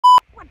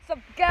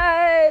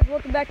guys?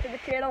 Welcome back to the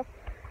channel.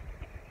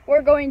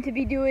 We're going to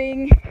be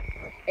doing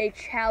a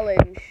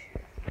challenge.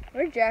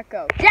 Where'd Jack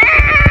go?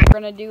 Jack! We're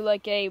gonna do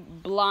like a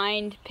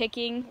blind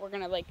picking. We're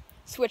gonna like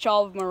switch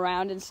all of them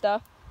around and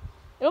stuff.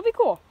 It'll be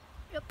cool.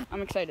 Yep.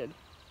 I'm excited.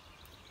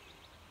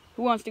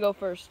 Who wants to go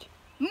first?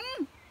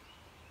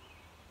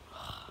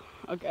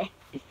 Okay.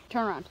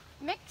 Turn around.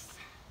 Mix.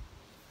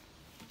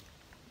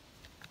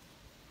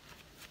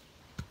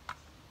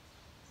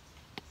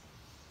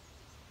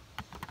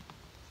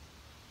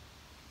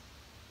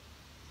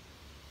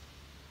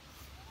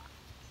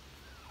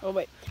 Oh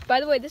wait.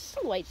 By the way, this is a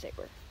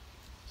lightsaber.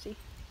 See?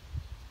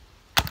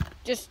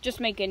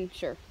 Just making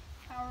sure.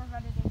 Power of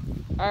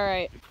editing. All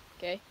right.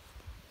 Okay.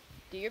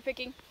 Do your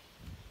picking.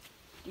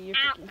 Do your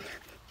picking.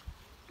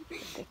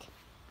 Pick.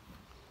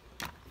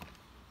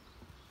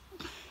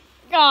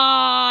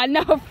 Aw,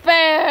 no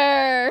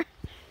fair.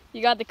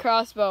 You got the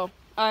crossbow.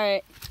 All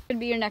right.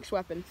 Could be your next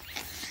weapon.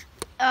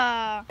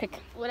 Pick.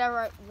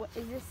 Whatever. What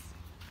is this?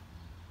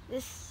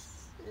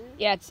 This.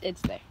 Yeah,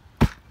 it's there.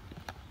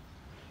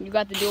 You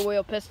got the dual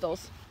wheel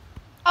pistols.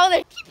 Oh,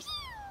 there.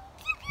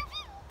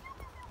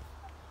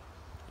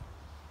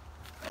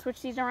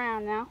 Switch these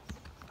around now.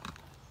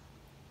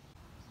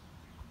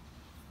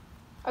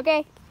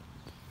 Okay.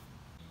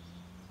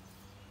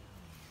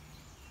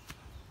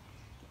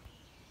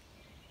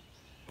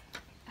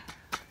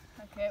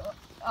 Okay. Well,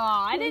 oh,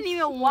 I didn't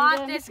even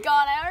want this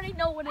gun. I already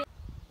know what it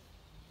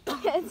is.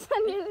 It's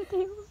under the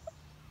table.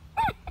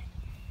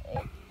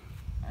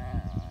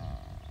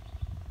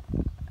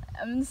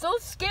 I'm so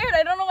scared.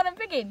 I don't know what I'm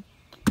picking.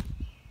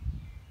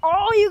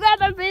 Oh, you got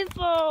the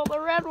pistol, the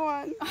red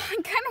one. I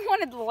kind of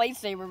wanted the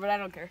lightsaber, but I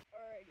don't care.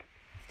 Alright,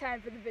 it's time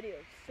for the video.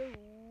 So,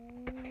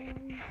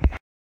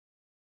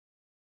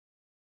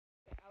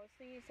 I was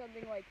thinking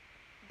something like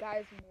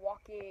guys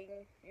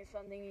walking or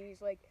something, and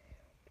he's like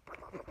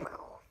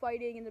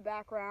fighting in the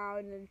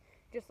background and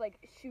just like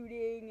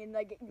shooting and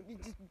like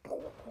just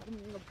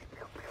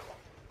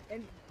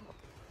and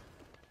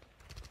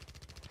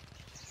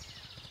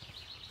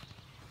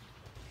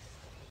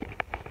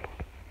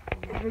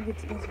it never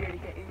gets easier to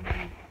get in.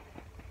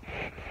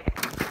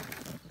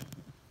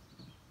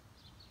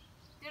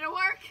 Did it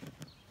work?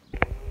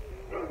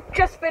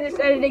 Just finished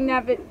editing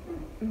that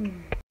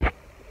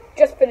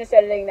Just finished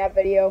editing that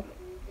video.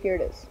 Here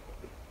it is.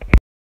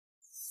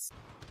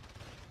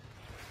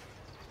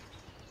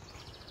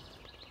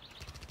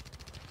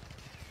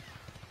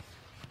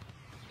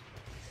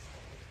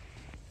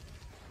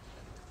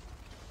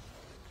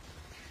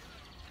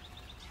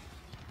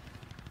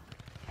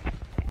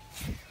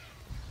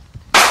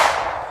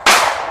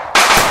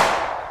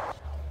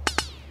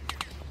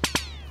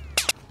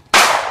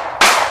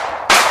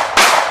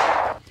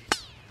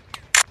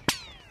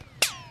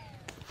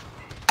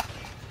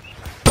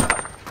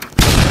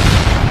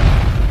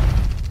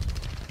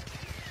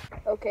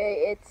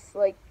 Okay, it's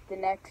like the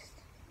next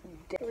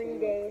 3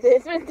 days.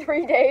 It's been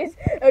 3 days.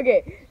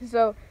 Okay,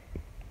 so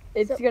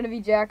it's gonna be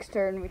Jack's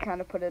turn. We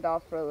kind of put it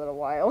off for a little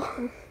while.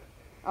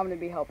 I'm gonna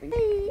be helping.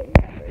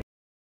 I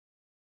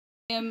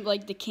am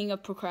like the king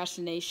of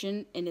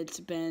procrastination, and it's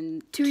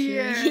been 2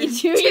 years. 2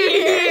 years. 2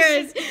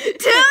 years.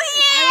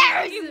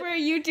 I was looking for a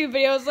YouTube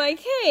video. I was like,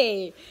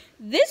 hey,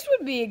 this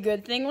would be a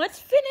good thing. Let's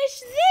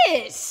finish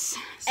this.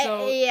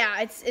 So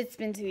Yeah, it's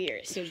been 2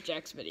 years. here's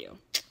Jack's video.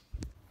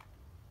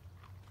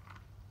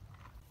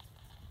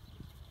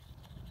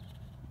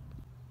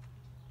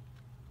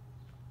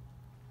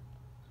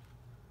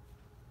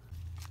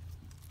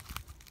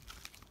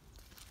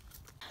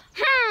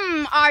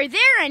 Are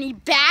there any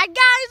bad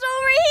guys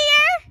over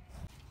here?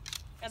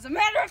 As a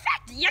matter of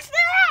fact, yes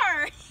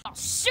there are. Oh,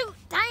 shoot,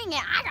 dang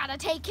it, I gotta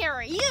take care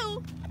of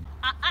you.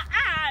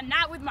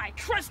 Not with my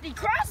trusty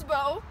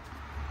crossbow.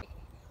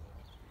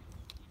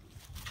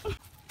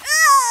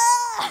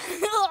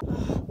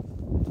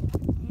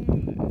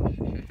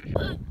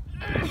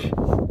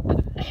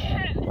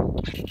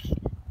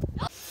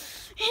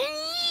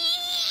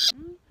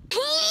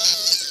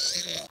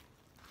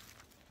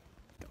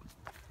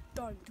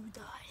 Don't do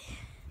that.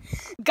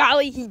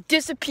 Golly, he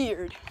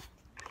disappeared.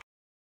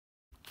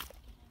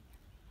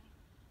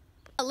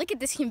 Look at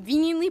this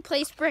conveniently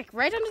placed brick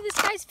right under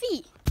this guy's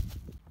feet.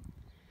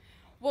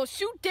 Well,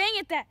 shoot, dang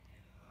it, that.